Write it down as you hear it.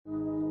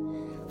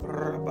A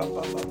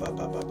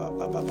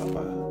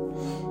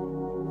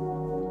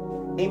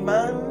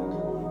man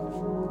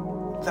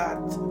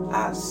that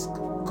asks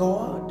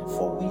God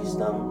for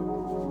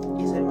wisdom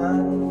is a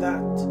man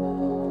that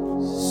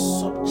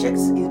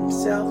subjects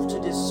himself to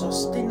the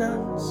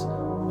sustenance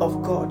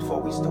of God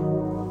for wisdom.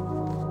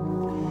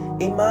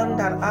 A man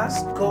that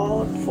asks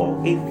God for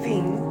a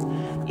thing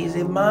is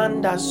a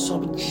man that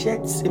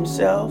subjects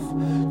himself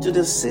to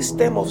the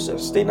system of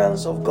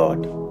sustenance of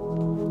God,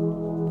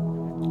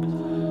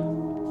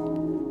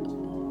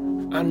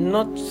 and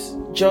not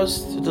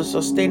just the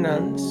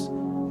sustenance,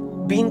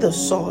 being the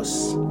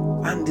source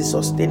and the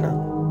sustainer.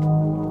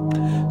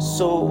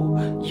 So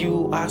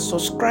you are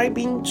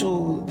subscribing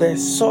to the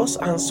source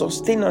and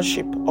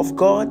sustainership of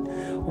God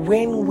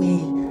when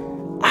we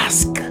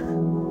ask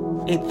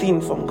a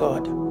thing from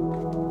God.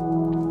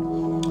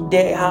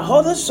 There are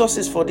other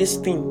sources for this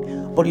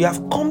thing, but you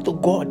have come to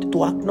God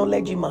to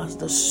acknowledge Him as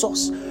the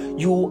source.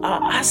 You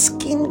are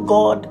asking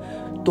God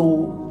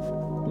to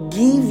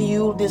give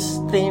you this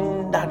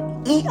thing that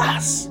He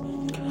has,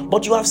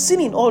 but you have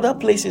seen in other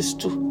places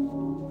too.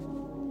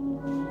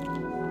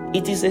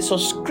 It is a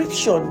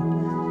subscription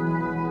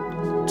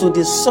to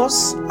the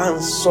source and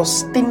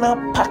sustainer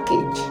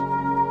package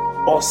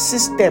or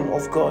system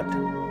of God,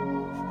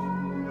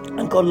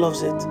 and God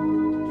loves it.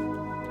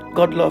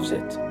 God loves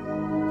it.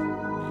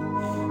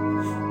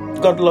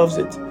 God loves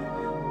it.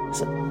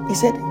 So He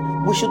said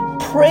we should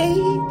pray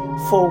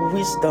for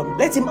wisdom.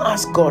 Let him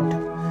ask God.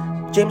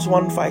 James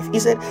 1:5. He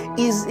said,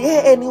 is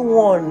there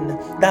anyone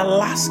that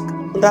lacks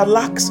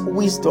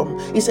wisdom?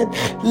 He said,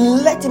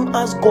 let him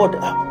ask God,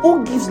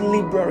 who gives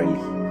liberally.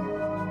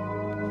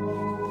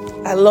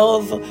 I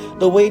love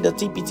the way the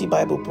TPT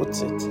Bible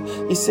puts it.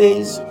 It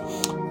says,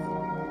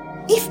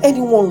 if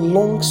anyone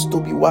longs to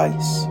be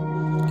wise,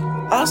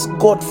 ask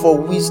God for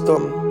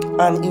wisdom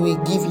and He will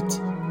give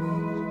it.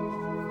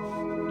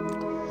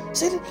 He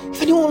said,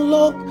 if anyone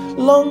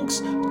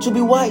longs to be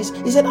wise,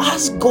 He said,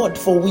 ask God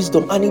for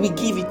wisdom and He will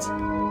give it.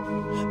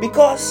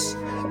 Because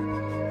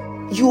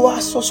you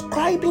are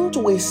subscribing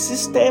to a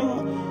system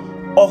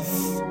of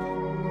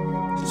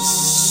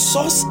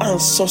source and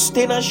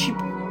sustainership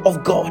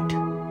of God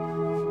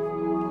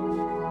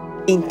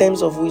in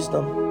terms of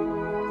wisdom.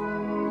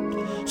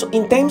 So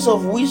in terms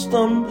of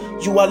wisdom,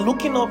 you are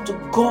looking up to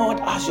God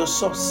as your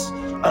source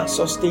and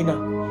sustainer.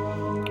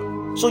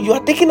 So you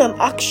are taking an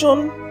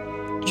action.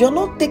 You're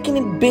not taking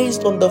it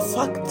based on the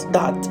fact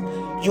that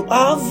you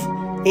have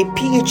a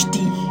PhD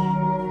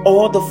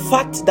or the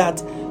fact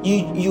that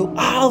you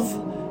have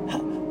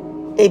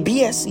a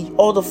BSc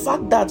or the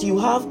fact that you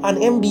have an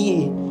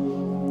MBA.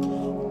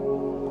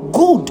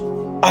 Good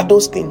are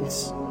those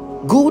things.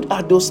 Good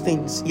are those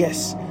things,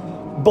 yes.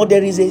 But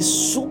there is a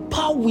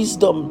super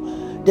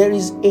wisdom. There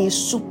is a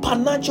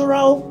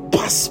supernatural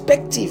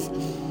perspective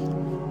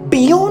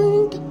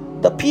beyond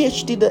the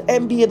PhD, the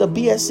MBA, the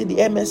BSc, the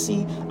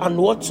MSc, and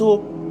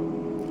whatsoever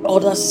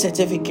other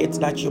certificates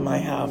that you might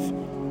have.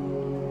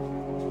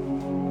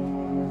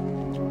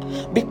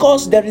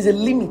 Because there is a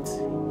limit.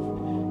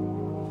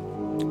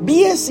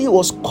 BSc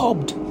was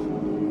curbed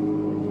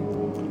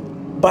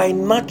by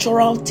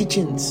natural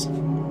teachings.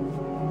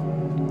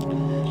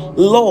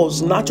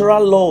 Laws,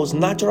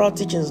 natural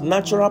teachings,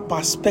 natural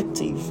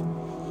perspective.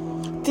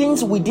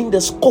 Things within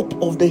the scope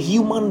of the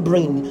human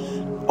brain,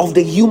 of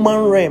the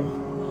human realm,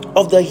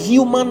 of the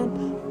human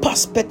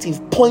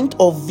perspective, point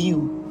of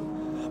view.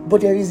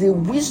 But there is a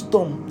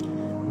wisdom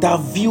that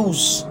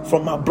views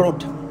from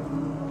abroad.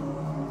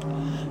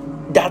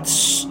 That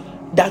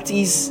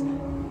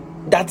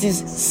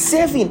is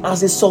serving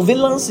as a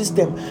surveillance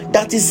system.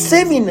 That is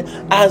serving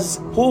as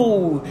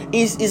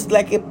is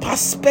like a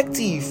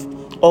perspective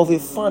of a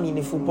fan in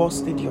a football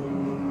stadium.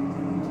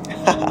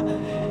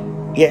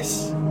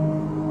 Yes.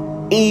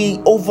 He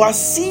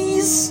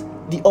oversees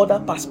the other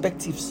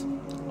perspectives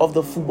of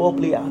the football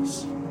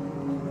players.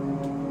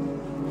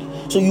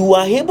 So you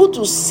are able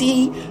to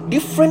see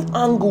different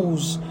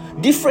angles,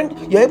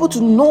 you're able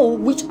to know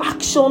which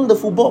action the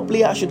football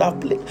player should have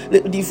played,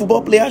 the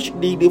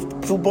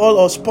football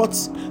or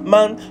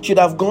sportsman should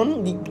have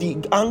gone, the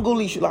angle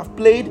he should have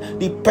played,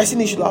 the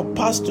person he should have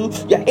passed to.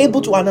 You're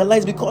able to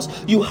analyze because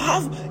you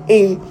have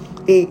a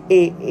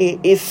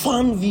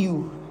fan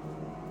view.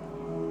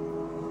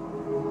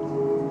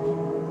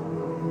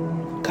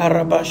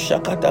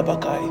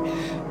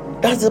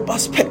 That's the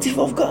perspective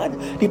of God.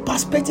 The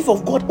perspective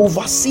of God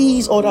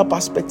oversees other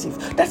perspectives.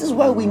 That is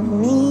why we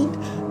need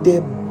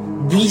the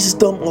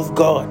wisdom of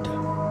God.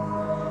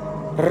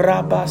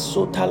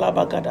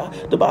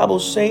 The Bible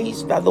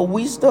says that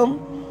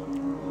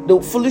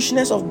the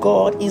foolishness of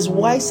God is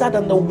wiser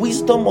than the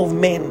wisdom of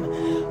men.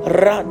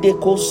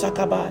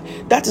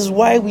 That is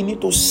why we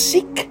need to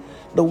seek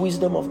the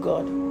wisdom of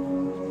God.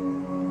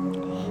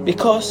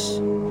 Because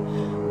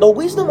the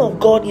wisdom of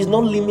God is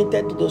not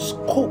limited to the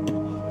scope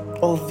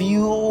of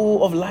view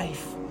of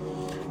life.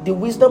 The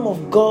wisdom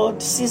of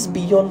God sees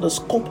beyond the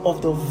scope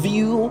of the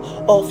view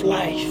of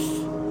life.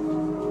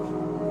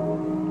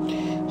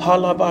 And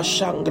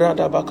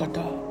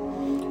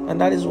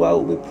that is why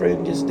we'll be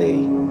praying this day.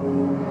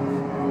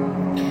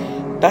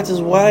 That is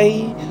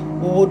why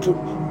we would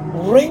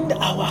rend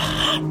our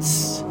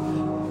hearts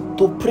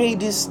to pray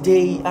this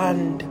day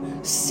and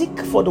seek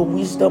for the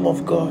wisdom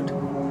of God.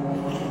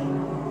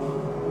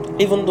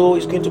 Even though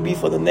it's going to be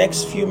for the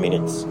next few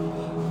minutes,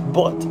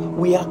 but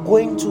we are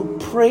going to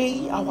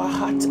pray our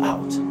hearts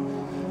out.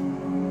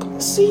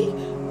 See,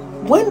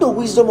 when the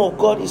wisdom of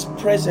God is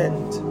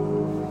present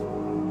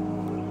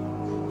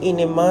in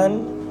a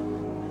man,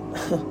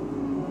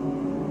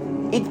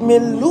 it may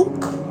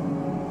look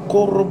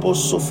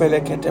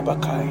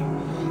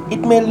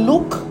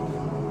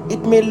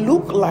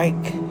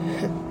like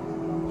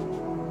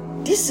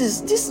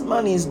this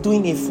man is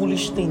doing a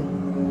foolish thing,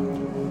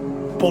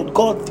 but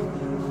God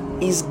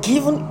is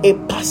given a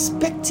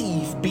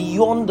perspective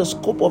beyond the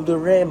scope of the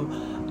realm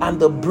and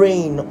the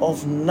brain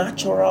of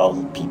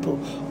natural people,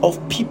 of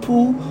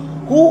people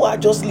who are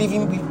just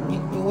living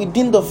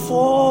within the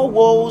four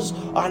walls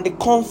and the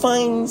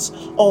confines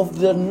of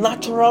the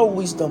natural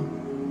wisdom.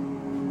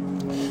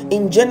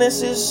 In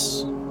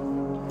Genesis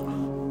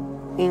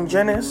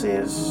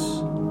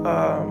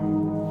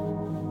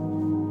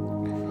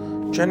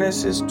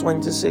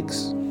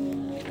 26.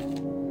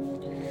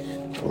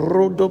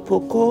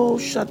 Rodopoko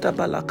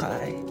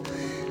shatabalakai.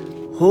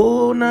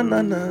 Ho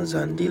nanana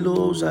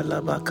zandilo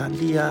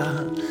zalabakandia.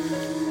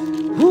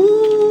 Hu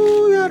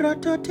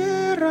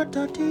yaratate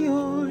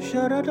ratatio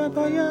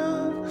sharadabaya.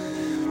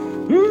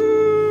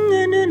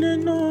 Nene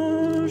no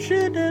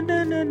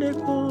shedene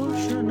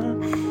koshana.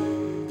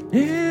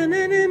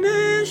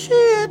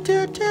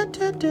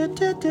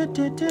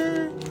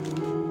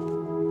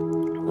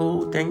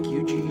 Oh, thank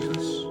you,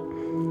 Jesus.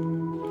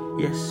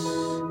 Yes.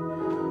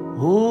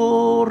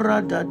 Oh,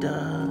 radada.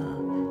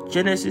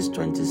 Genesis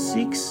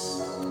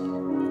 26.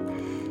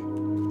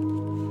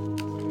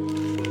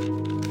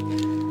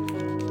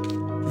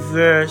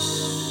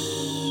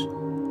 Verse.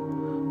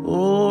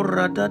 Oh,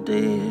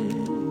 radade.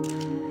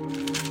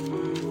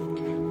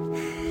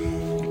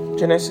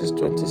 Genesis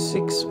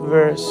 26,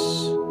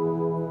 verse.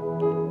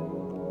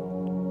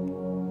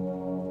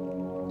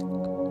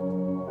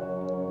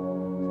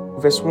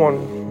 Verse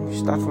 1. We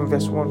start from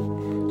verse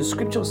 1. The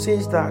scripture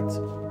says that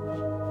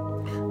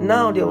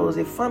now there was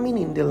a famine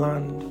in the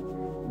land,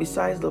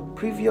 besides the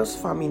previous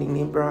famine in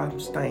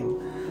Abraham's time.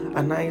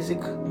 And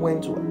Isaac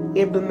went to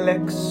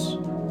Abimelech's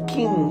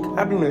king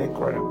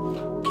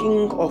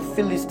of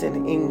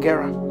Philistine in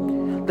Gerar.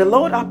 The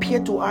Lord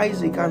appeared to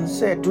Isaac and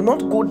said, "Do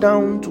not go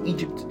down to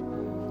Egypt.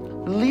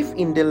 Live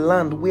in the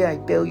land where I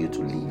tell you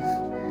to live.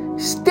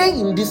 Stay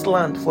in this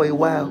land for a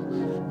while,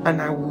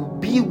 and I will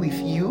be with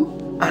you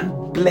and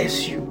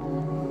bless you."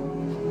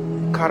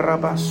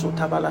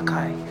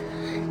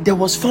 There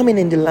was famine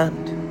in the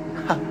land.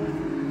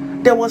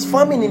 There was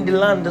famine in the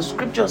land. The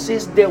scripture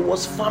says there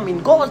was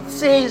famine. God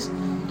says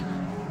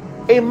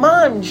a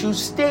man should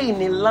stay in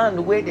a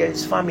land where there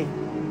is famine.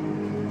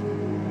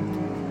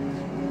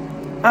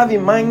 Have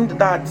in mind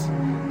that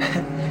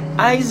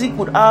Isaac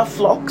would have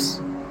flocks,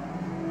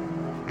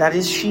 that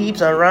is sheep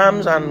and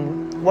rams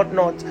and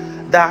whatnot,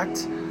 that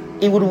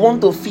he would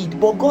want to feed.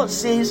 But God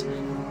says,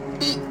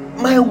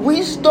 my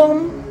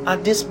wisdom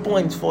at this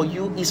point for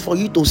you is for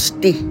you to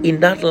stay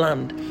in that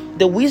land.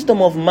 The wisdom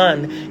of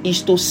man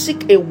is to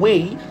seek a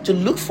way to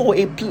look for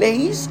a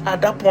place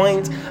at that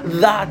point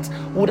that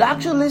would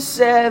actually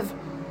serve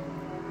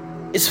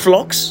his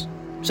flocks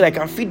so I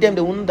can feed them,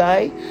 they won't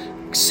die,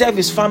 serve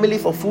his family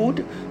for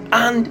food.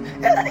 And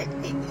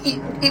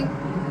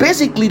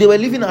basically they were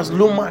living as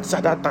nomads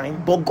at that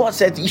time, but God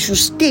said you should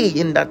stay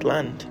in that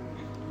land.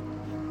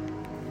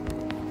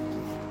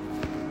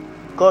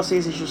 God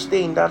says you should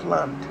stay in that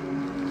land.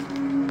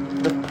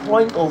 The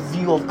point of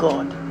view of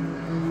God,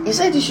 he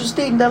said you should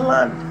stay in that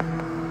land.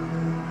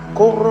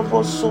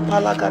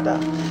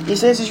 He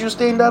says you should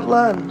stay in that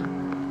land.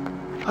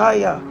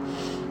 Higher.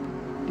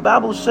 The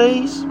Bible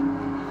says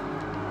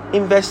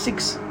in verse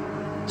 6,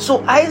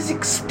 so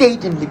Isaac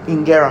stayed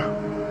in Gerar.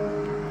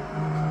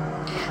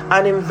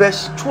 And in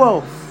verse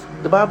 12,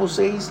 the Bible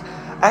says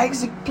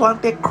Isaac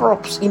planted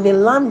crops in a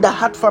land that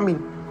had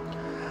famine,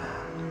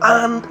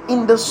 and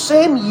in the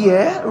same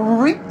year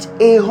reaped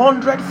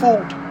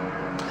 100-fold,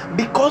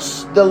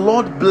 because the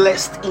Lord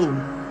blessed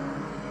him.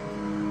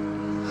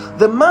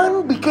 The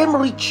man became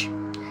rich.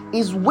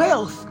 His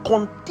wealth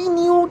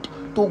continued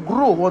to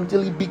grow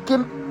until he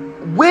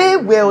became way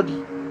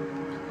wealthy.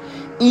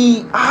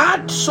 He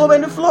had so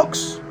many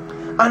flocks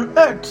and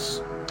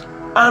herds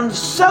and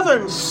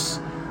servants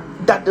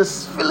that the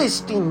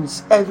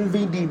Philistines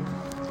envied him.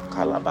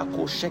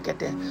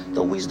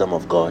 The wisdom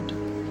of God.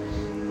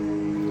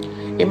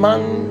 A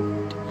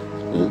man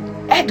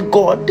had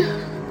God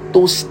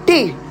to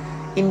stay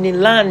in the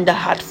land that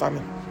had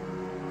famine.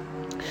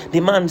 The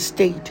man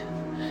stayed.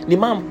 The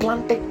man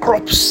planted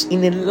crops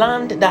in a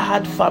land that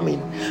had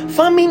famine.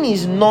 Famine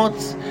is not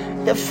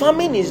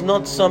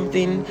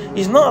something.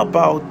 It's not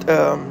about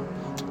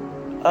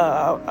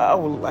how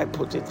will I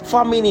put it?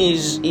 Famine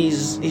is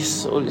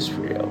Holy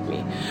Spirit help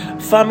me.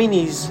 Famine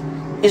is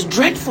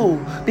dreadful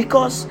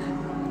because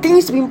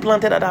things being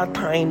planted at that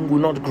time will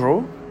not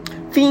grow.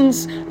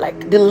 Things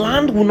like the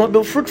land will not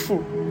be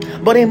fruitful.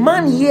 But a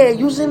man here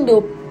using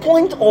the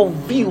point of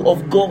view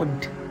of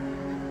God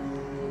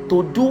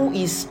to do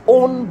his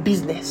own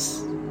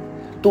business,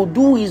 to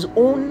do his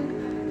own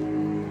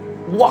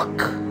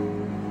work.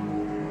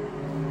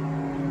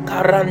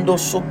 Karando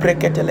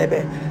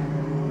sopreketelebe.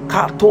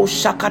 Kato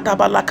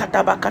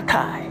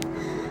shakatabalakatabakatai.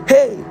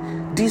 Hey,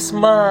 this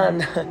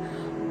man,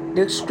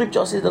 the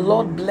scripture says the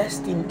Lord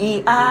blessed him.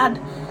 He had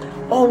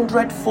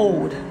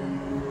 100-fold.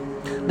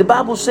 The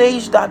Bible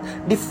says that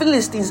the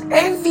Philistines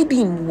envied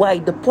him. Why?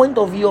 The point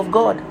of view of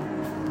God.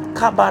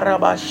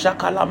 Kabaraba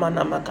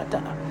shakalamana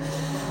makata.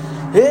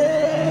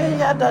 Hey,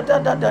 as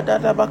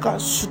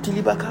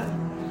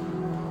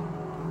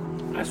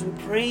we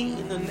pray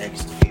in the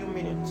next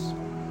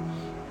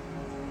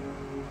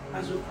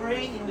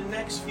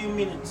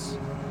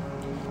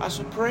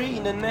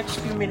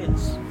few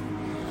minutes,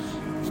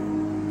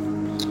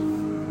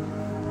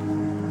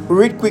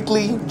 read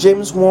quickly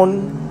James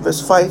 1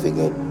 verse 5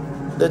 again,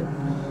 the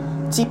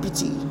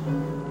TPT.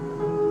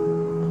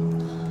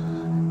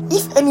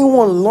 If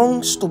anyone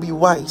longs to be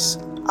wise,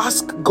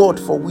 ask God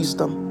for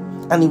wisdom,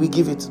 and He will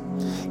give it.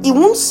 He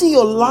won't see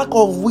your lack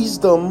of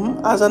wisdom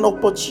as an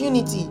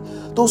opportunity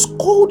to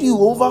scold you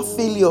over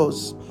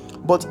failures,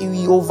 but He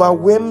will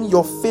overwhelm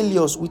your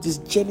failures with His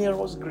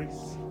generous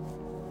grace.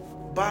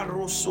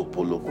 God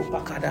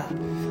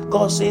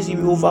says He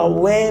will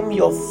overwhelm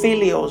your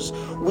failures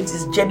with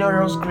His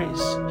generous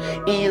grace.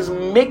 He is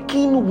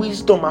making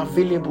wisdom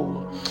available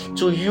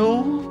to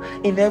you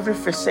in every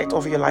facet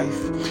of your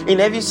life, in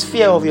every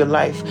sphere of your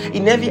life,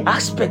 in every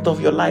aspect of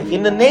your life,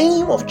 in the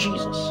name of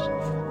Jesus.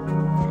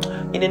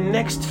 In the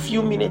next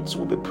few minutes,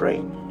 we'll be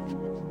praying,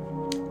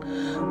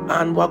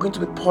 and we're going to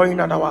be pouring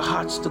out our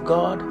hearts to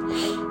God,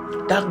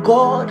 that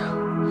God,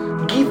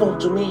 give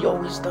unto me your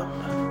wisdom,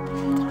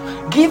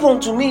 give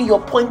unto me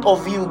your point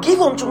of view, give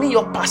unto me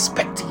your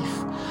perspective.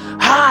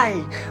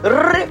 Hi,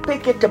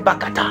 repekete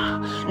bakata.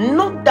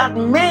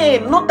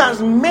 Not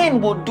as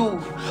men would do,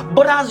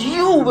 but as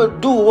you will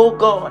do, oh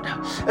God.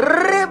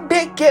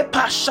 Rebeke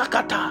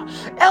pashakata.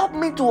 Help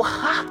me to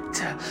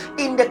act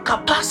in the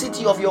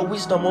capacity of your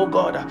wisdom, oh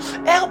God.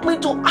 Help me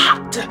to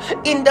act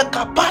in the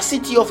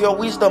capacity of your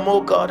wisdom, oh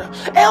God.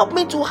 Help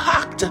me to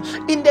act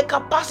in the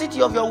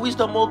capacity of your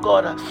wisdom, oh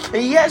God.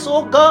 Yes,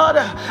 oh God,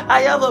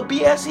 I have a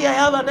BSc, I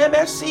have an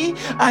MSc,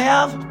 I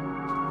have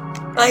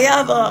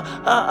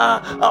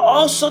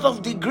all sorts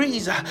of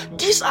degrees.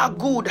 These are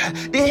good.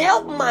 They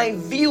help my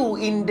view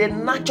in the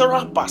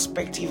natural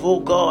perspective,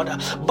 oh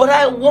God. But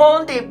I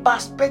want a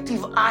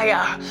perspective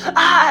higher.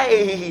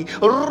 I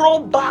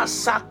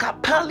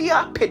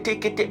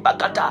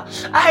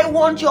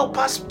want your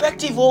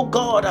perspective, oh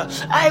God.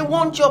 I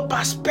want your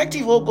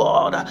perspective, oh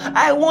God.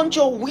 I want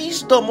your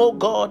wisdom, oh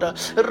God.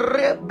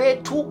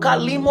 Rebetuka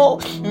limo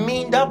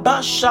minda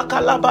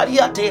bashaka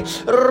labariate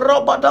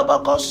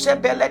robadabako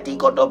sebeleti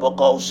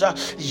godoboko. The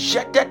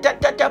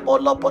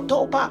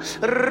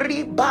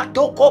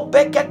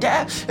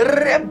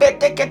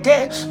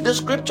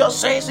scripture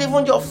says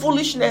even your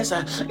foolishness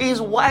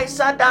is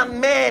wiser than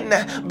men,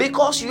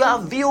 because you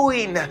are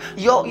viewing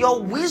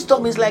your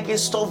wisdom is like a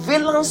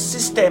surveillance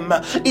system.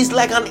 It's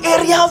like an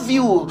area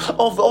view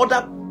of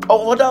other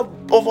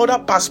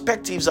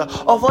perspectives,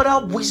 of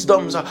other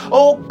wisdoms.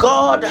 Oh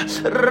God,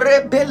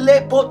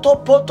 rebele poto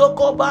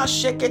koba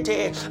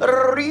shekete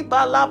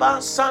riba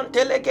laba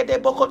santelegede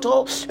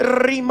bokoto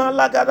rima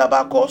lagada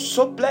bako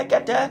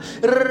soplekete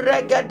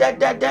regede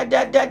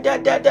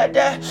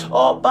de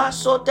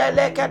obaso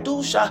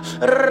telekadusha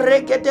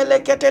regede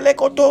lekete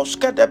kotos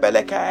kede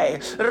beleke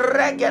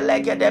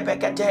regede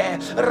bekete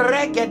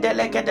regede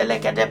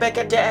lekete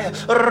bekete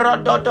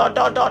rodo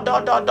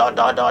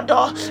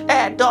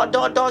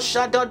do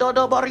shadow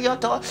do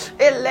bariato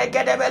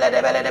elegede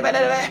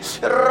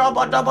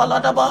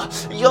robodobolodabo.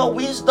 Your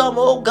wisdom,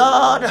 oh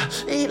God,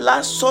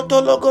 ila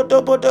soto logo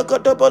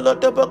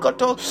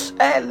dobodokoto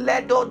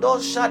eledo do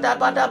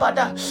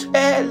shadabada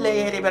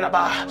ele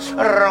ribaba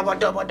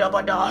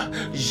robodobodo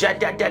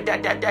jada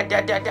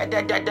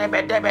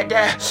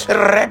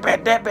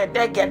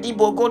repete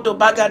gedibogo do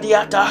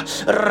bagadiata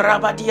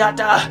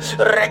rabadiata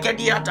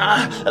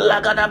regediata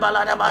lagada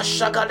balada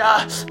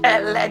bashagada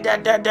elede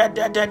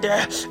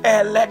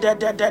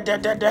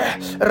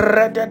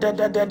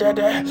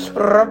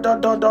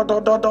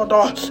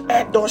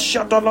edo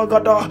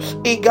shatologodo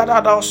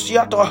igada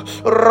siato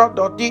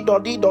rodo dido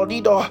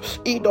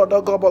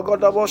ido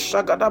gobo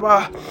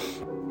shagadaba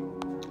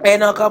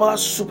enakaba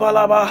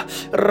supalaba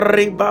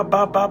riba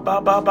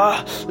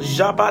baba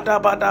jabada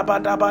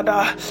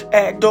bada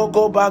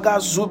edogo baga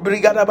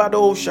zubrigada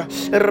badosha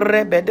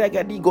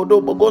rebedega digodo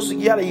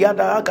bogosi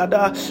yada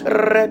agada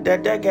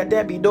rededega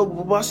debido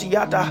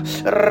bobasiata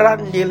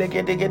randile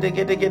gede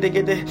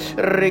regede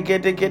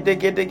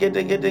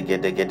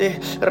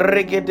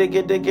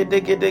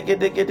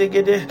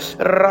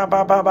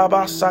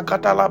rababa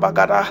sakatala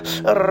bagada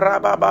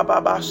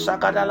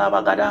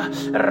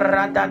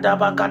radada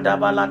bagada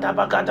balata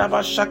bagada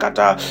Lagadaba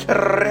Shakata,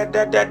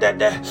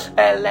 Rededede,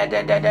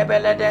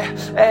 Elededebelede,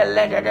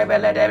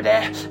 Elededebelede,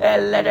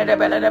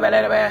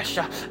 Elededebelede,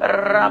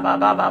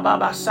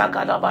 Rabababa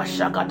Sakadaba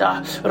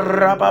Shakada,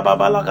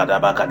 Rabababa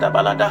Lagadaba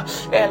Katabalada,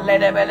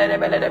 Eledebelede,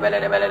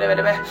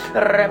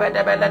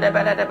 Rebedebelede,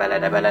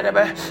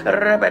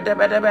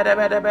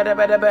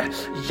 Rebedebelede,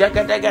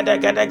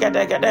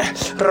 Jagadegade,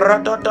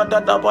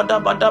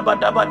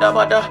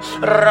 Radodododobodobodobodobodobod,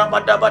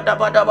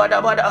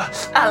 Rabadabadabadabada,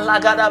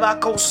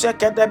 Alagadabako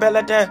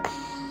Sekedebelede.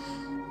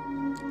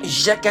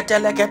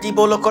 Jeketeleketi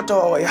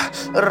bolokotoya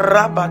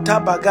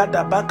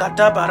rabatabagada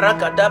bakata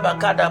barakada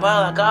bakada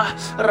balaga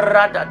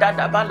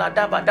radada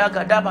balada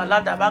badaga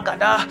balada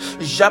bagada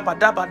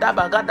jabada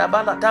bagada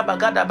balada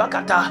bagada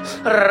bakata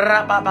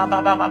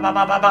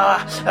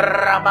rabababa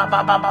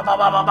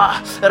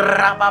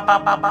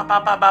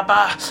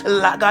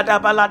lagada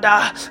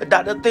balada.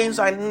 That the things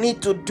I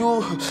need to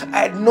do,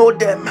 I know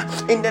them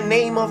in the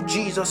name of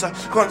Jesus.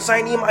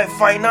 Concerning my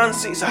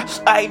finances,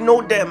 I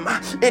know them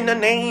in the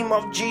name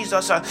of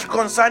Jesus.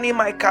 Concerning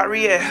my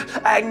career,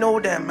 I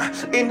know them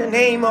in the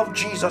name of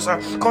Jesus.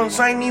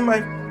 Concerning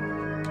my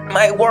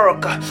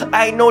work,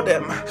 I know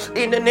them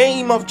in the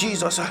name of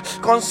Jesus.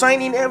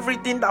 Concerning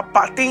everything that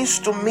pertains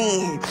to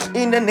me,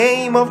 in the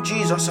name of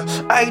Jesus,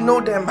 I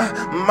know them.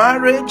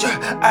 Marriage,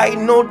 I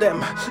know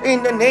them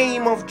in the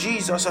name of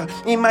Jesus.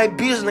 In my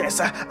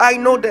business, I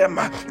know them.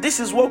 This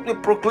is what we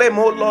proclaim,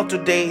 oh Lord,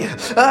 today.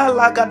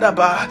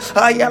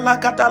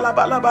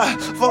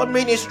 For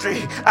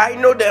ministry, I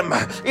know them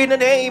in the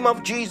name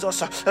of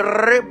Jesus.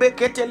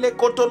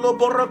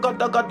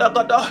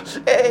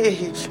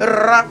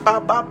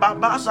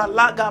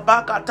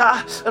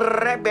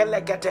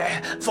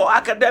 For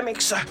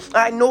academics,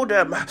 I know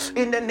them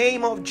in the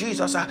name of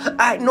Jesus.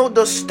 I know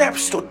the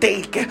steps to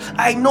take.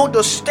 I know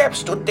the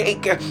steps to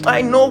take.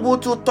 I know who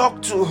to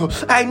talk to.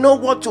 I know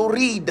what to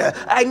read.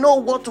 I know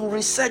what to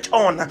research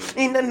on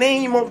in the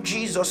name of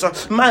Jesus.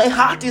 My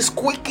heart is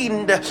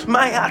quickened.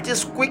 My heart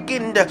is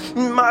quickened. The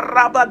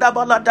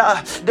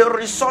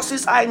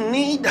resources I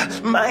need,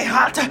 my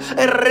heart,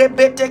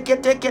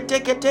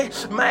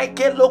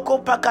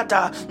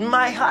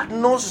 my heart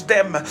knows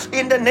them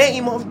in the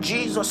name of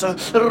Jesus.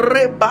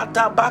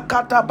 Rebata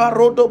bakata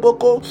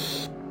barodoboko.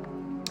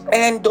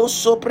 Endo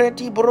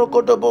sopreti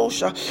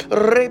brokodobosha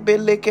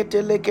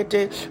rebelekete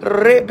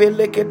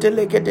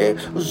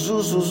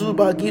zuzuzu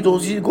bagido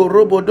zigo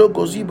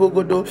robodogo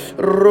zibogodo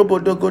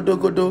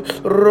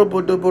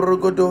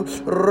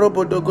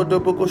robodogodo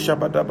boko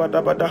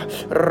shabadabada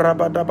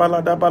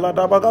rabadabalada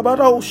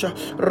bagabarausha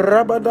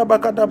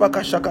rabadabakada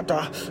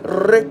bakashakata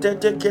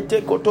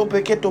retetekete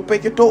kotopeketo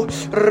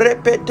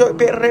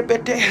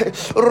repete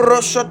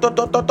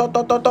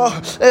roshotototototo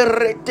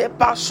rete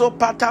paso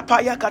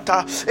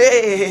patapayakata.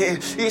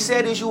 He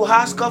said you should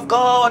ask of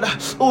God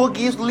who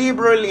gives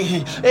liberally.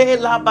 He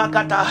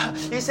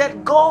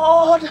said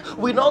God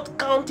will not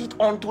count it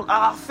unto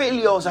our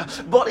failures,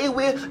 but he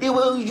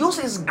will use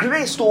his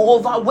grace to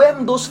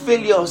overwhelm those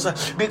failures,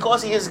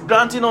 because he is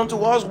granting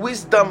unto us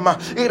wisdom.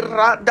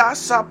 Rada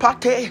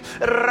sapate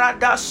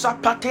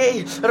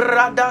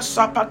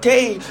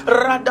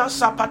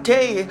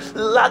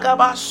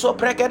lagaba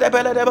soprekede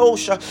bele de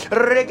bosha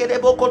regede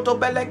bokoto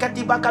bele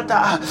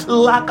katibakata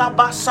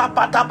lagaba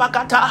sapata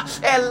bakata.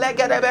 He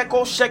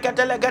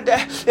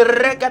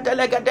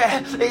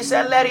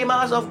said, let him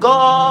ask of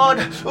God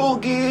who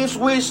gives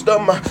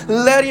wisdom.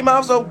 Let him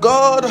ask of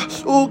God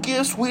who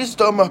gives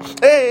wisdom.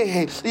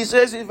 Hey, he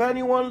says, if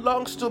anyone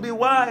longs to be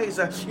wise,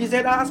 he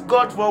said, ask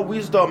God for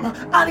wisdom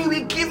and he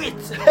will give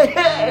it.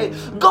 Hey,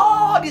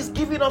 God is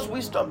giving us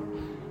wisdom.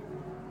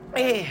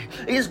 Hey,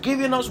 he's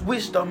giving us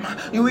wisdom.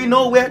 We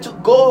know where to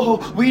go.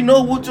 We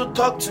know who to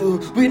talk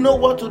to. We know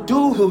what to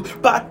do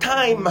part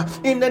time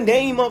in the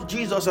name of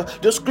Jesus.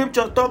 The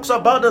scripture talks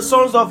about the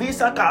sons of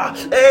Issachar.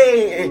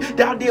 Hey,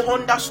 that they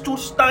understood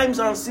times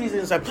and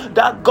seasons.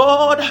 That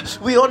God,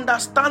 we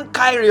understand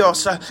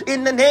Kairos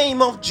in the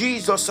name of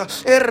Jesus.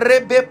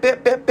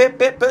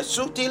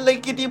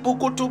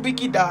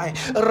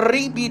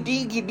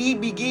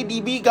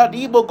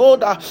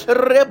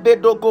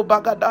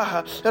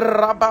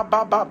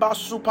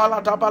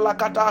 Supala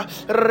tabalakata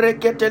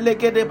rekete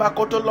legede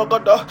bakoto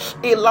logodo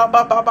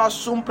ilaba baba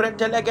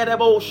sumprete legede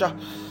bosha.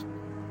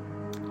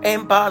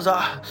 Embaza,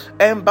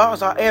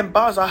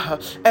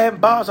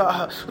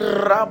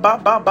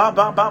 rababa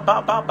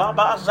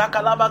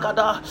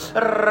zakalabagada,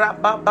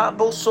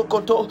 rababa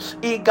sokoto,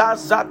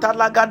 igazata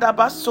lagada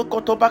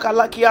basokoto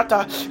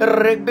bakalakiata,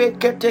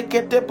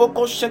 rebekete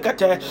poko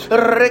shekete,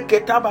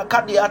 reketa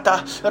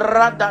bakadiata,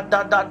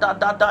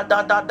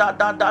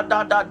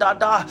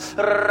 radadadadadadadadadadadadadada,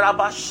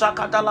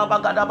 rabashakata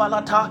labagada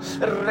balata,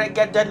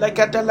 regete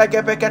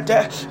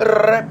legebekete,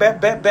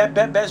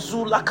 rebebebebe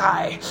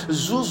zulakai,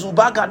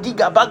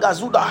 zuzubagadiga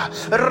bagazuda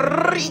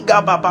riga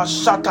baba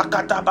sata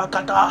kata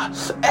bakata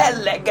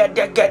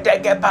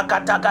elegedegedege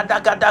bakata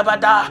gada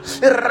bada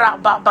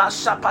rababa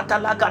sapata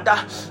lagada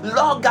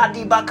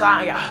logadi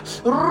bakaya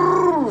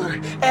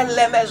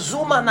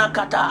Elemezuma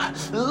nakata.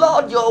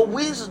 Lord, your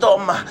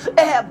wisdom,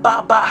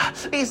 Baba,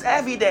 is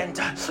evident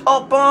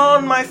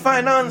upon my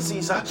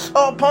finances,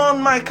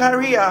 upon my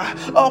career,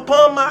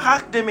 upon my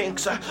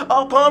academics,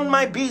 upon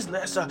my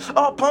business,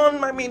 upon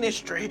my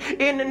ministry.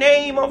 In the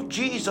name of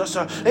Jesus.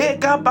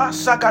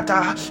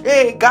 Egabasakata,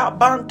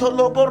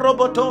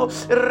 egabantoloboroboto,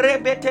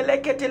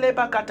 rebeteleketele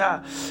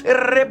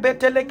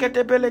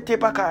rebeteleketebelete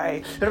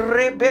bakai,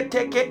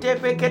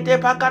 rebeteketebekete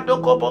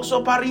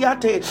bakadokoboso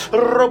pariate,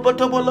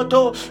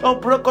 robotoboloto,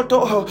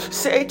 obrokoto.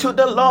 Say to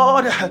the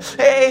Lord,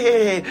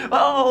 hey,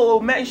 oh,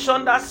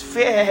 mention that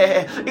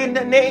fear in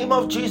the name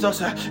of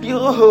Jesus.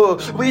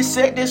 We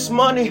say this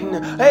morning,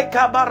 hey,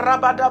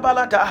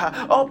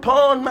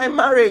 upon my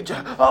marriage,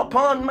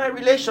 upon my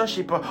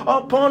relationship,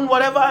 upon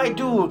whatever I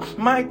do,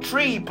 my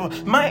trip,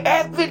 my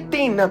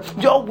everything,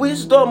 your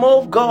wisdom,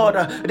 oh God,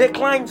 the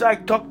clients I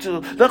talk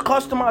to, the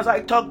customers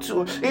I talk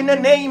to, in the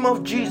name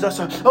of Jesus.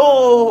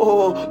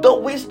 Oh, the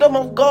wisdom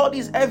of God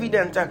is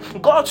evident.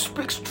 God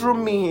speaks through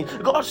me.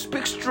 God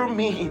speaks through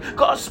me.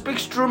 God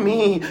speaks through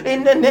me.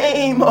 In the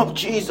name of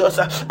Jesus.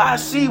 I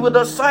see with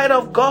the sight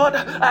of God.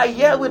 I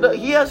hear with the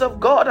ears of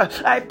God.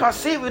 I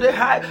perceive with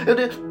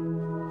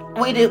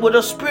with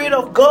the Spirit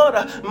of God.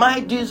 I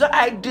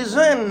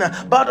discern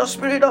by the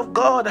Spirit of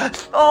God.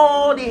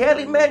 All the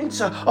elements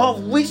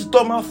of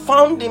wisdom are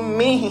found in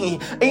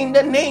me in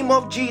the name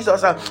of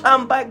Jesus.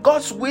 And by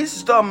God's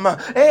wisdom,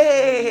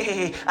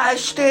 hey, I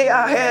stay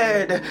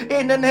ahead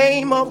in the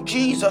name of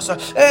Jesus.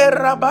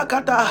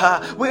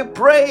 We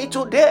pray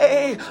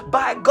today,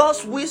 by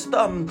God's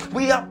wisdom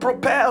we are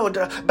propelled.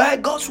 By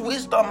God's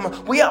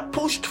wisdom we are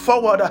pushed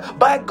forward.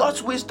 By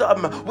God's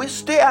wisdom we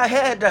stay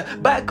ahead.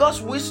 By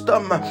God's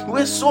wisdom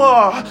we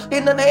soar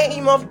in the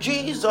name of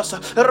Jesus.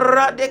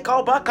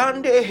 Radekau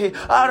bakande,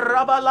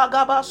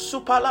 arabalagaba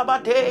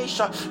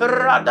supalabadesha,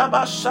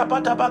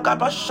 radabashabata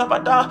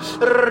bakabashabata,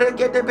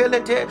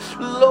 regedebelete,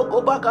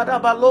 logo bagada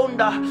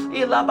balonda,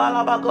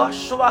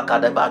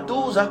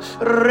 ilabalabagashwakadebaduza,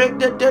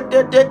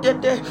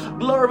 regededededede.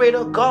 Glory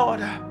to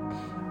God.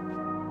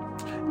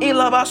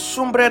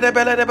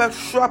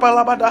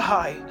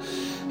 Ilabasumbredebelebeshwabalabadahai.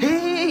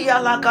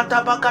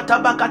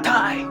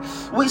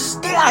 We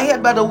stay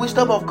ahead by the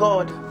wisdom of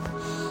God.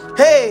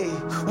 Hey,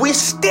 we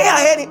stay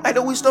ahead by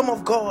the wisdom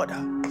of God.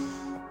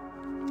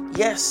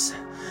 Yes,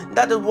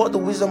 that is what the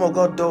wisdom of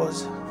God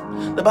does.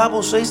 The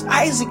Bible says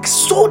Isaac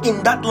sowed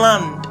in that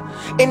land,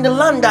 in the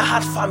land that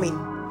had famine.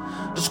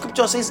 The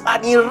scripture says,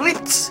 and he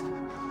reaped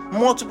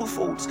multiple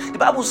folds. The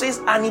Bible says,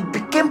 and he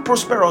became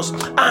prosperous,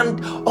 and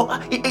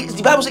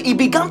the Bible says he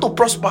began to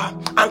prosper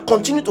and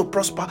continued to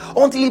prosper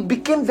until he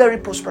became very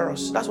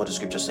prosperous. That's what the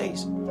scripture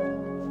says.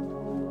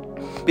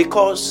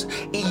 Because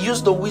he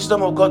used the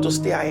wisdom of God to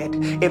stay ahead.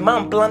 A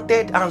man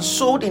planted and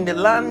sowed in the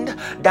land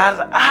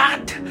that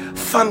had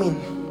famine.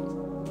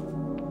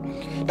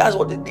 That's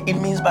what it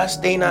means by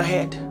staying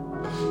ahead.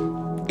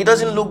 It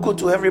doesn't look good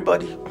to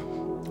everybody,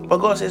 but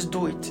God says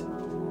do it.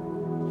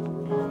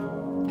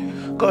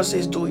 God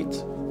says do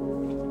it.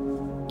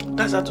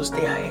 That's how to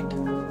stay ahead.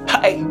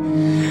 Hi.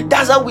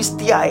 That's how we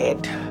stay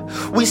ahead.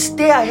 We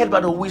stay ahead by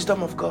the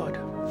wisdom of God.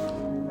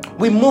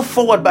 We move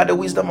forward by the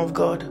wisdom of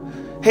God.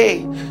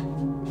 Hey,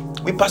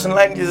 we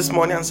personalize this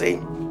morning and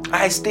say,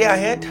 I stay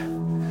ahead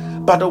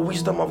by the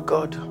wisdom of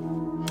God.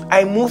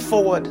 I move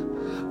forward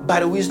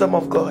by the wisdom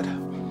of God.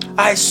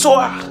 I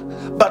soar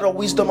by the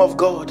wisdom of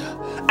God.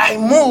 I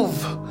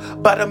move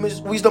by the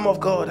wisdom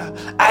of God.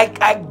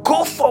 I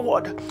go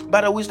forward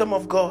by the wisdom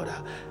of God.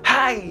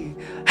 Hey,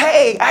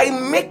 I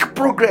make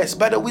progress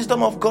by the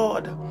wisdom of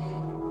God.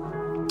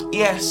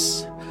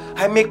 Yes,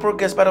 I make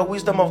progress by the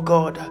wisdom of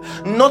God,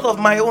 not of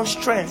my own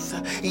strength.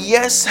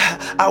 Yes,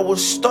 I will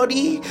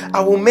study, I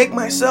will make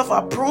myself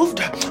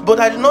approved, but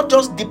I do not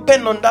just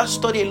depend on that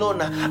study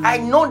alone. I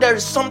know there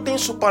is something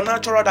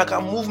supernatural that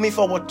can move me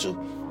forward too.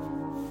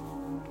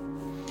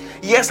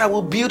 Yes, I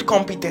will build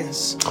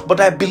competence,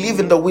 but I believe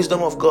in the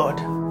wisdom of God.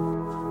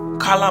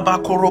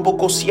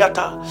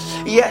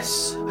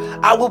 Yes,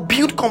 I will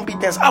build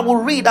competence. I will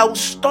read. I will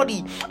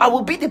study. I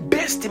will be the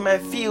best in my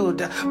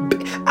field.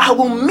 I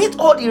will meet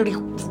all the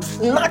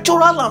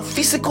natural and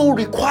physical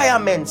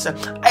requirements,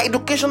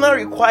 educational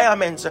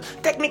requirements,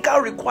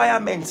 technical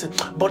requirements.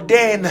 But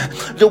then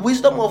the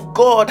wisdom of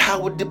God, I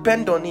will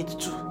depend on it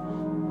too.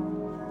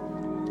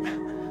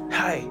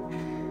 Hi.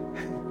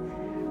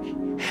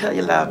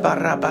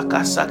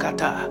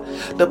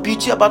 The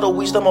beauty about the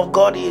wisdom of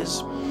God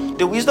is,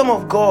 the wisdom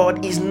of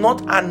God is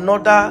not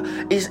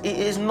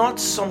is not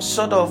some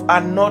sort of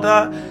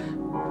another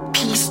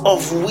piece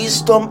of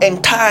wisdom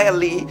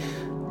entirely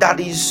that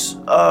is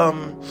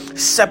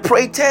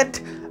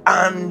separated,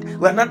 and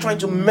we're not trying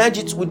to merge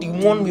it with the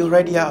one we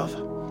already have.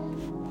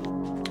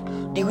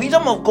 The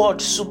wisdom of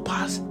God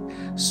supersedes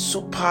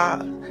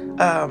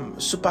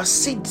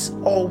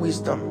all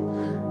wisdom.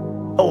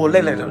 Oh,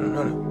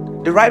 no.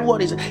 The right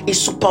word is it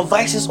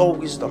supervises all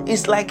wisdom.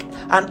 It's like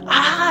an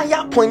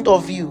higher point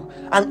of view,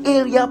 an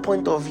area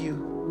point of view.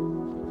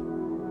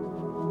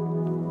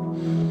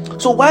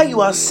 So while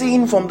you are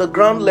seeing from the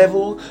ground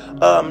level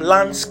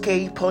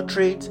landscape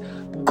portrait,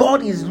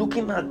 God is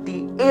looking at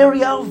the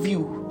aerial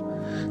view.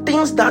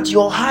 Things that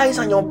your eyes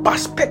and your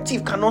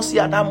perspective cannot see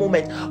at that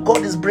moment,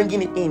 God is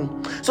bringing it in.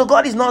 So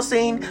God is not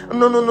saying,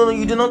 no,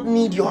 you do not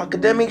need your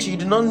academics, you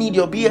do not need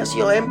your BSc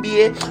or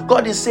MBA.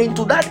 God is saying,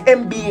 to that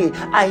MBA,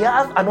 I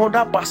have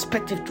another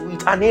perspective to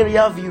it, an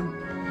area view.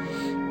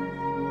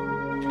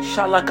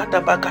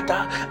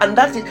 And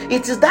that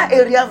it is that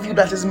area view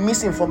that is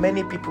missing for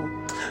many people.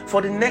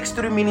 For the next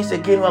 3 minutes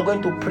again, we are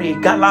going to pray.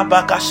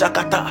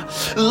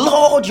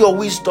 Lord, your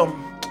wisdom.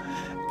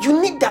 You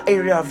need that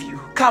area view.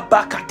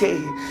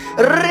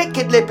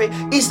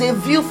 Is a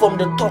view from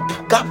the top.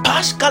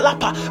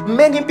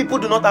 Many people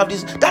do not have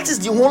this. That is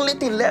the only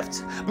thing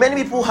left.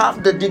 Many people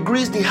have the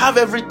degrees, they have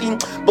everything,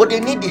 but they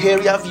need the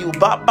area view.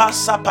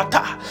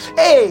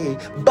 Hey,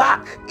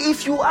 but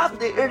if you have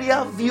the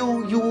area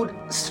view, you would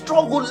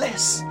struggle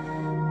less.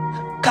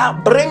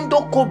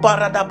 Kabrendo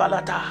kobarada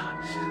balata.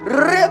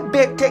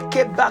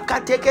 Rebeteke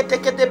bakateke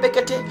teke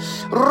bekete.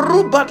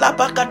 Rubala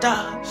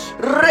bakata.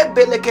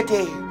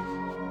 Rebelekete.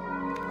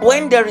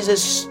 When there is a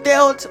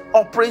stealth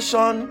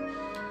operation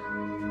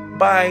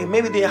by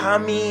maybe the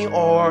army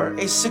or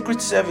a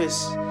secret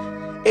service,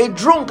 a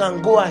drone can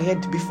go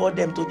ahead before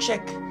them to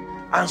check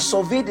and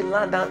survey the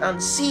land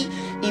and see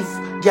if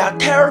there are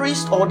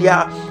terrorists or there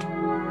are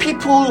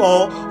people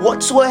or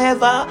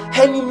whatsoever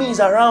enemies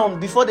around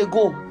before they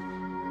go.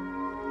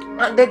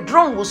 And the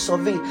drone will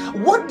survey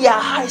what their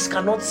eyes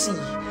cannot see,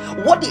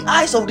 what the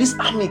eyes of this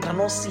army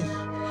cannot see,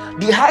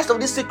 the eyes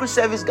of these secret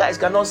service guys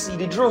cannot see.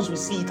 The drones will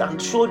see it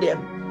and show them.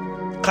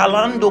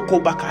 Kalando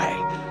kobakai.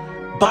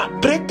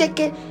 But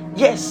preteke,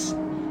 yes,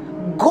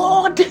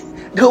 God,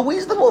 the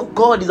wisdom of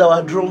God is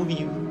our drone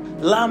view.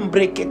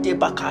 Lambrekete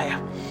bakaya.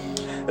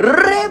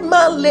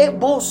 Rema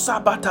lebo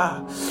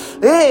sabata.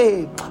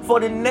 Hey, for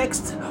the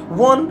next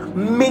 1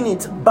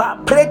 minute,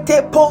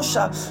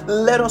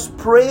 let us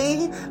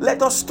pray.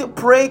 Let us still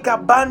pray.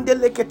 That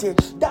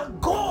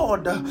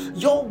God,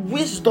 your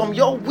wisdom,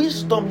 oh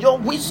God, your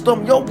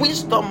wisdom,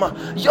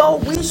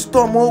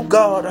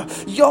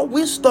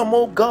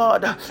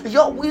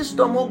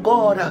 oh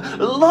God,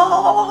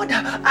 Lord,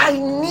 I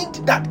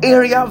need that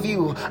area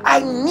view.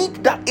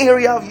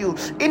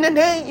 In the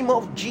name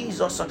of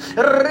Jesus.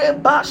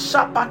 Reba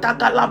sapata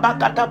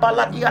kalabakata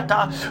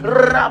baladiata.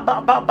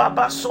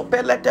 Rababa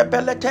sopelete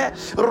pelete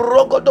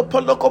rogodo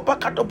poloko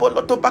pakato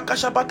boloto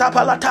bakashabata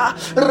palata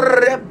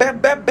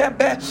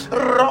rebebebebe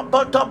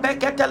roboto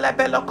bekete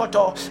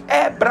lebelokoto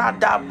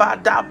ebrada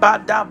bada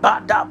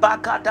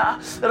bakada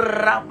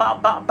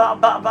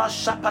rababa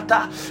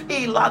shapata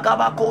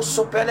ilagabako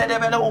sopelete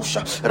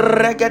belosha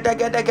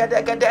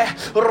regedegedegede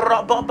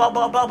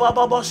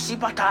robaba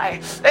sipatai.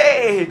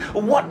 Hey,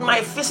 what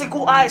my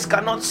physical eyes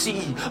cannot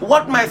see,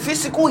 what my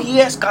physical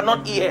ears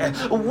cannot hear,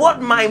 what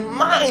my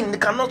mind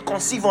cannot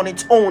conceive on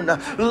its own,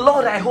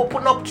 Lord, I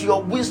open up to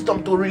your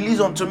wisdom to release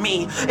unto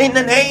me in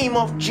the name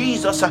of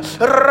Jesus.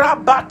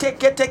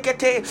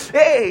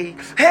 Hey,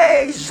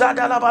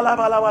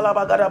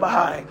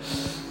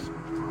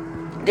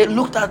 they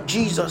looked at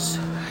Jesus.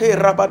 Hey,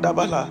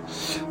 rabadabala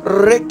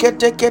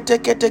rekete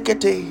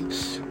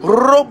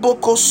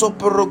roboko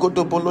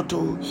soporogodo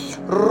boloto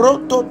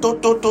roto to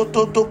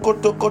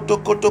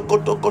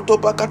koto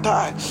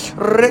bakata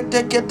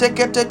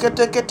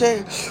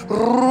retekete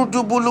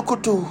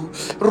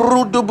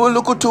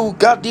rudubulukutu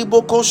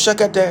gadiboko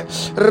shakete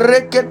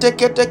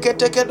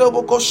rekete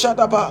boko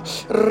shadaba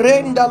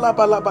renda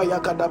labalaba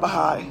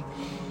yakadabahai.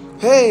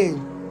 Hey,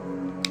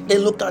 they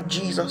looked at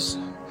Jesus.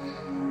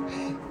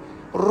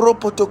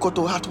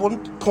 Ropotokoto at one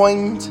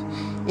point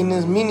in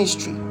his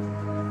ministry,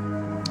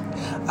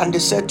 and they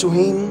said to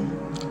him,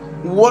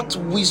 what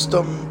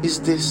wisdom is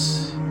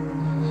this?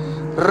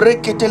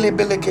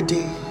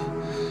 Reketelebelekete.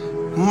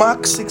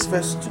 Mark 6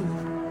 verse 2.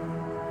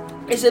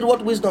 He said,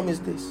 what wisdom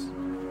is this?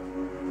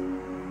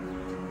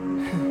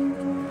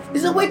 He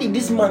said, where did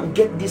this man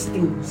get these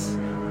things?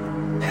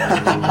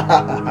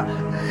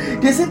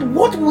 They said,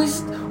 what's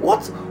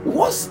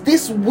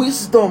this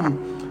wisdom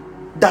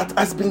that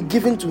has been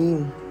given to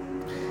him?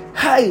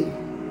 Hi,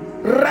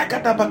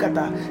 rakata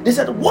bakata. They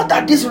said, what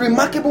are these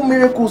remarkable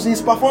miracles he's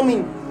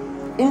performing?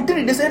 In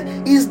 3, they said,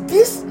 isn't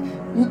this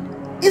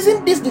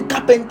the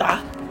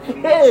carpenter?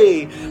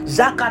 Hey,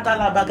 zakata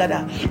la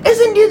bagada.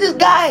 Isn't this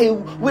guy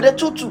with a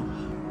tutu?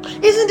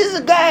 Isn't this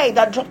the guy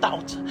that dropped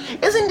out?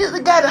 Isn't this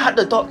the guy that had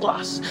the third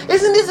class?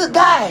 Isn't this the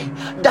guy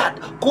that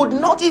could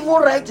not even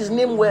write his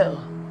name well?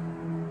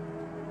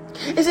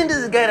 Isn't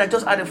this the guy that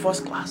just had the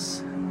first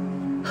class?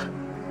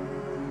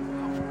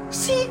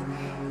 See,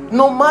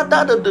 no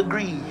matter the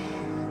degree,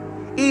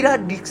 either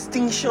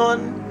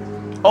distinction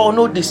or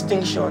no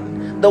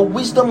distinction, the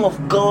wisdom of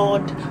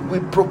God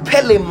will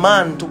propel a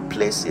man to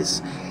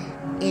places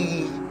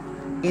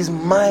his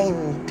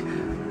mind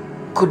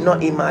could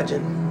not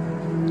imagine.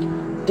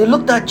 They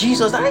looked at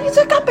Jesus and he's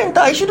a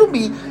carpenter. He shouldn't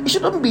be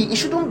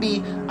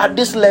at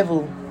this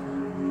level.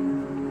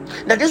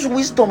 That this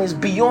wisdom is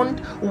beyond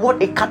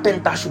what a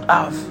carpenter should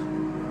have.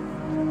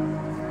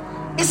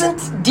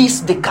 Isn't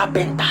this the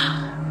carpenter?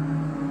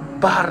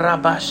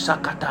 Baraba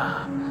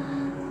Sakata.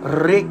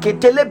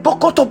 Reketele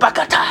bokoto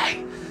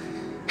bakatai.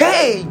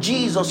 Hey,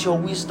 Jesus, your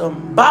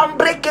wisdom.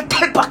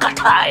 Bambrekete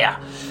bakataya.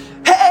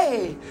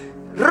 Hey,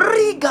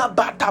 riga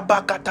bata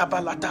bakata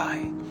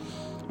balatai.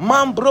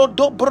 Mambro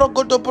do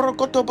brogodo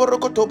brogoto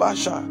brogoto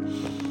basha.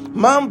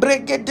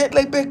 Mambregede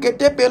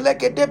lebekede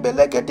belegede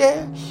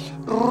belegede.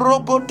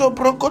 Roboto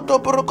brokoto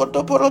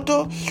brokoto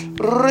boroto.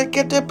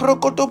 Rekete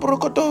brokoto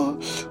brokoto.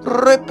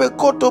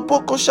 Repekoto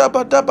poko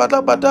shabada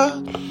bada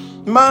bada.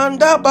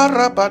 Manda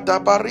barabada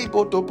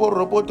bariboto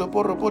boroboto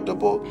boroboto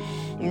bo.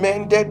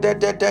 Mende de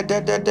de de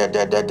de de de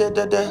de de de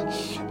de de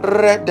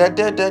red de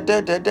de de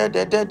de de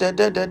de de de de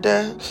de de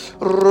de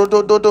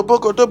rodo do do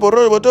boko do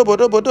boro do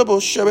bodo bodo bo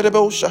shabere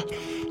bosha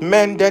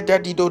mende de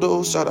di do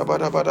do sara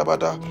bada bada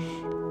bada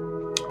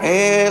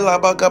la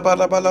baga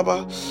bala bala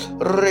ba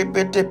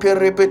repete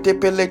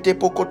pelete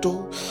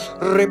pokoto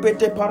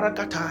repete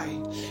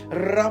parakatai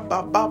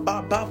raba ba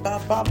ba ba ba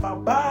ba ba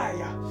ba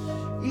ya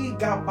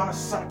iga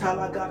basata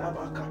la gada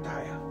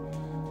bakataya.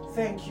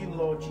 Thank you,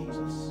 Lord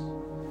Jesus.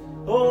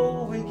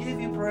 Oh, we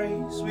give you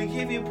praise. We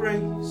give you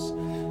praise.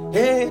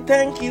 Hey,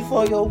 thank you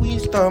for your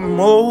wisdom,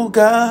 oh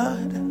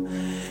God.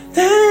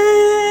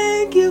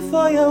 Thank you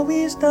for your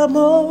wisdom,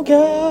 oh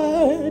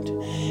God.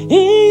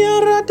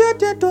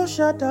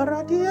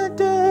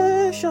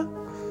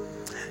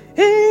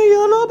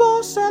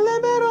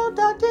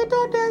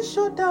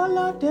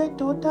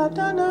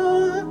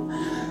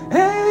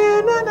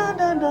 Hey, na na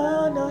na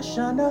na na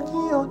shana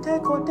kio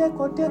teko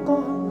teko teko.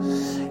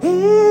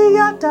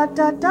 Iya ta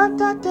ta ta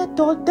ta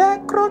teto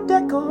teko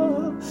teko.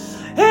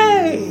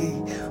 Hey,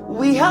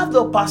 we have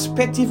the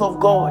perspective of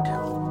God.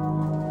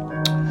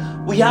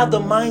 We have the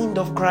mind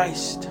of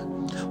Christ.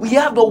 We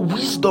have the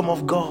wisdom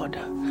of God.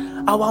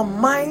 Our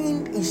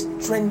mind is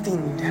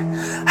strengthened.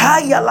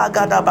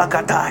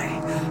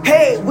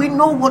 Hey, we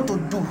know what to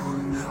do.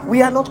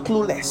 We are not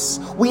clueless.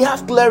 We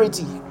have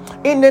clarity.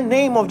 In the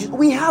name of Jesus,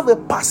 we have a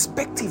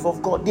perspective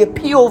of God, the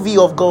POV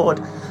of God.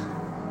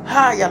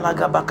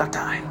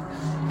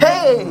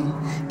 Hey,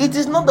 it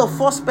is not the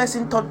first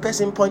person, third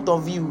person point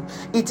of view.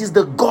 It is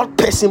the God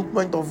person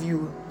point of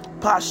view.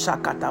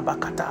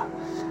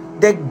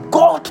 The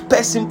God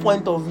person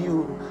point of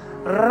view.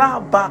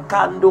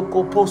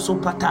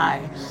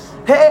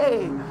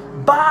 Hey,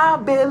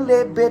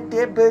 Babele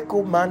betebe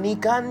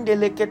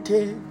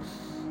kumanikandelekete.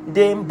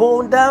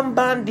 Dembondam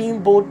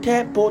bandimbo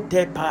tepo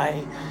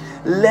tepai.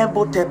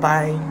 Lebo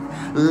tepai.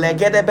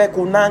 Legedebe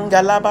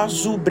kunanga laba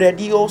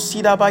zubredio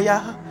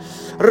sidabaya.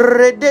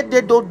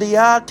 Redede do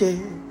diate.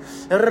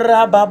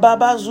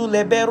 Rabababa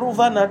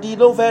zuleberuva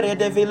nadilo vere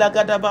de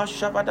vilagadaba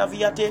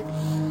shabadaviate.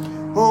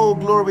 Oh,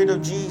 glory to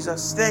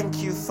Jesus.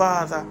 Thank you,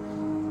 Father.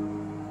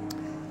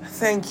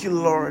 Thank you,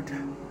 Lord.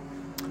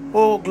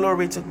 Oh,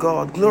 glory to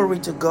God. Glory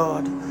to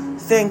God.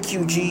 Thank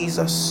you,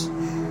 Jesus.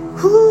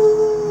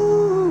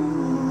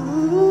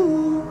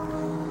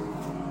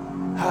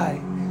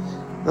 Hi.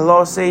 The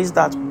Lord says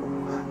that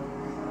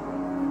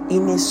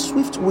in a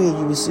swift way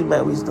you will see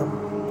my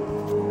wisdom.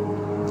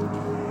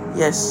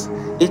 Yes,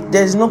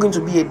 there's not going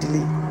to be a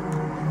delay.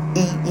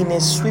 In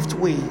a swift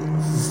way,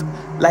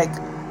 like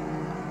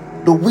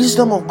the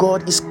wisdom of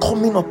God is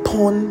coming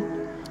upon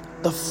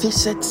the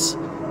facets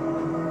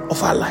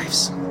of our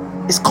lives.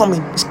 It's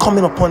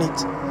coming upon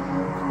it.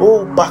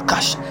 Oh,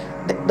 Bakash,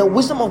 the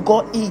wisdom of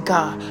God,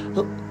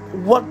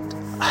 what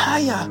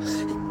higher?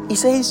 He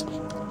says,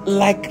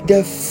 like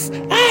the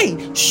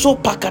so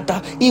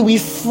pakata, it will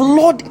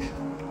flood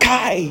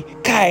kai.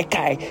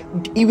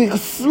 It will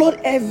flood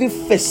every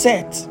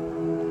facet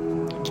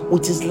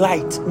with his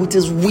light, with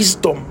his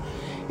wisdom.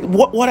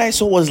 What I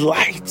saw was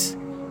light.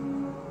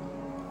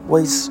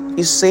 What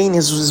he's saying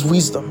is his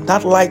wisdom.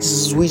 That light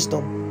is his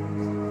wisdom.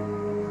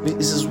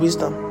 It's his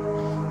wisdom.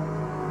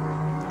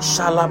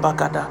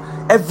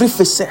 Shalabakada. Every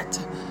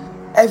facet,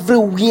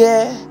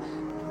 everywhere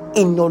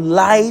in your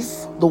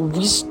life, the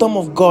wisdom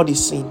of God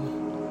is seen.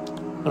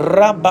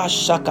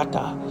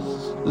 Rabashakata.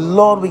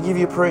 Lord, we give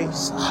you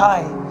praise.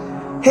 Hi.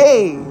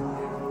 Hey.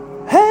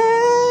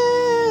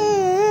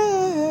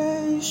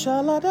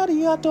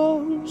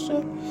 Shaladariatos.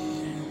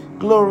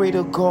 Glory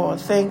to God.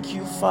 Thank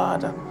you,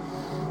 Father.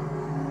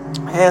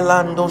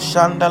 Helando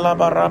Shandala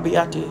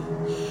Barabiati.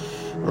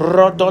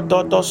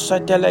 Rodododo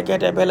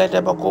Satelegede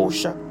Belede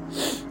Bakosha.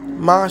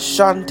 Ma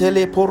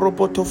Shantele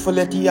Poropoto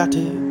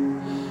Foletiate.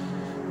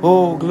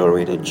 Oh,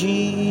 glory to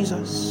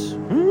Jesus.